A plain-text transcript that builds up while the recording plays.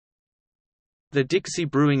The Dixie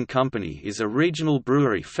Brewing Company is a regional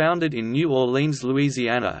brewery founded in New Orleans,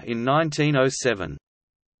 Louisiana in 1907.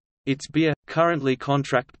 Its beer, currently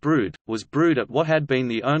contract brewed, was brewed at what had been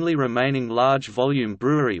the only remaining large-volume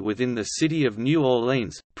brewery within the city of New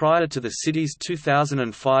Orleans, prior to the city's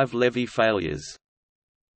 2005 levee failures.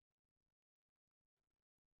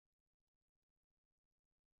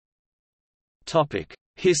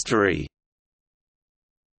 History.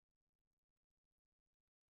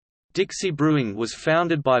 Dixie Brewing was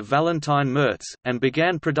founded by Valentine Mertz, and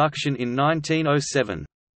began production in 1907.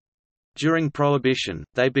 During Prohibition,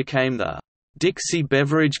 they became the Dixie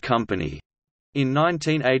Beverage Company. In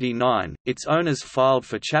 1989, its owners filed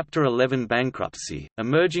for Chapter 11 bankruptcy,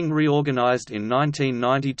 emerging reorganized in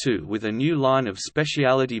 1992 with a new line of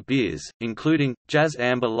specialty beers, including Jazz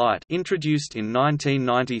Amber Light, introduced in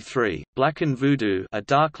 1993, Blackened Voodoo, a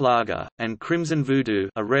dark lager, and Crimson Voodoo,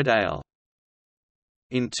 a red ale.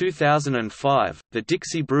 In 2005, the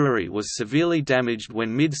Dixie Brewery was severely damaged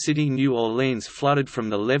when Mid-City New Orleans flooded from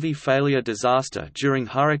the levee failure disaster during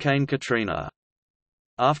Hurricane Katrina.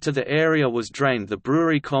 After the area was drained, the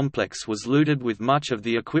brewery complex was looted with much of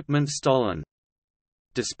the equipment stolen.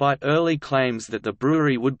 Despite early claims that the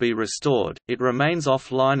brewery would be restored, it remains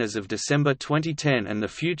offline as of December 2010 and the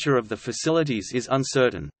future of the facilities is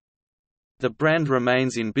uncertain. The brand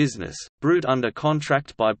remains in business, brewed under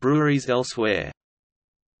contract by breweries elsewhere.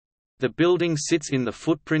 The building sits in the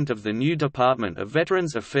footprint of the new Department of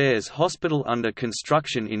Veterans Affairs hospital under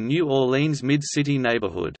construction in New Orleans' Mid-City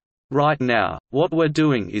neighborhood. Right now, what we're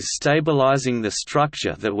doing is stabilizing the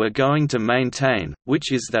structure that we're going to maintain,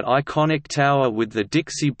 which is that iconic tower with the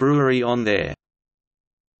Dixie Brewery on there,"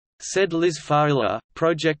 said Liz Fowler,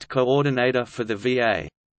 project coordinator for the VA.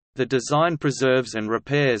 The design preserves and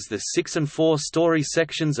repairs the 6- and 4-story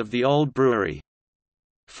sections of the old brewery.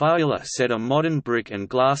 Fowler said a modern brick and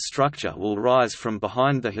glass structure will rise from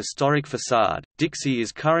behind the historic facade. Dixie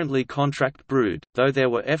is currently contract brewed, though there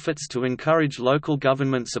were efforts to encourage local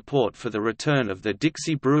government support for the return of the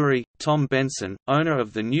Dixie Brewery. Tom Benson, owner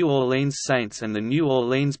of the New Orleans Saints and the New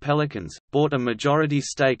Orleans Pelicans, bought a majority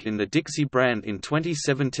stake in the Dixie brand in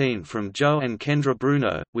 2017 from Joe and Kendra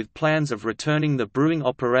Bruno, with plans of returning the brewing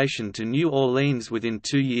operation to New Orleans within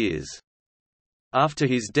 2 years. After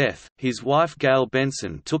his death, his wife Gail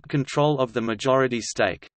Benson took control of the majority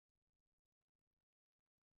stake.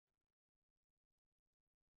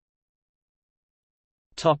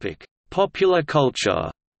 Popular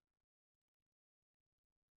culture.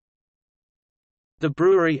 The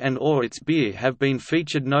brewery and/or its beer have been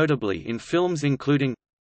featured notably in films including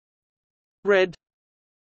Red,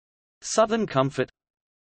 Southern Comfort,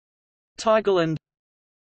 Tigerland,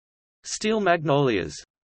 Steel Magnolias,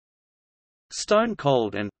 Stone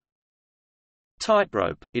Cold and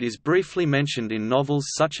Tightrope. It is briefly mentioned in novels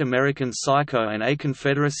such American Psycho and A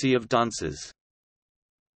Confederacy of Dunces.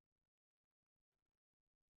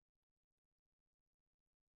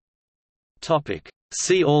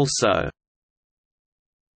 See also: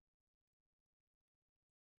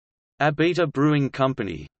 Abita Brewing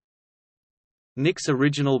Company, Nick's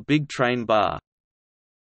Original Big Train Bar.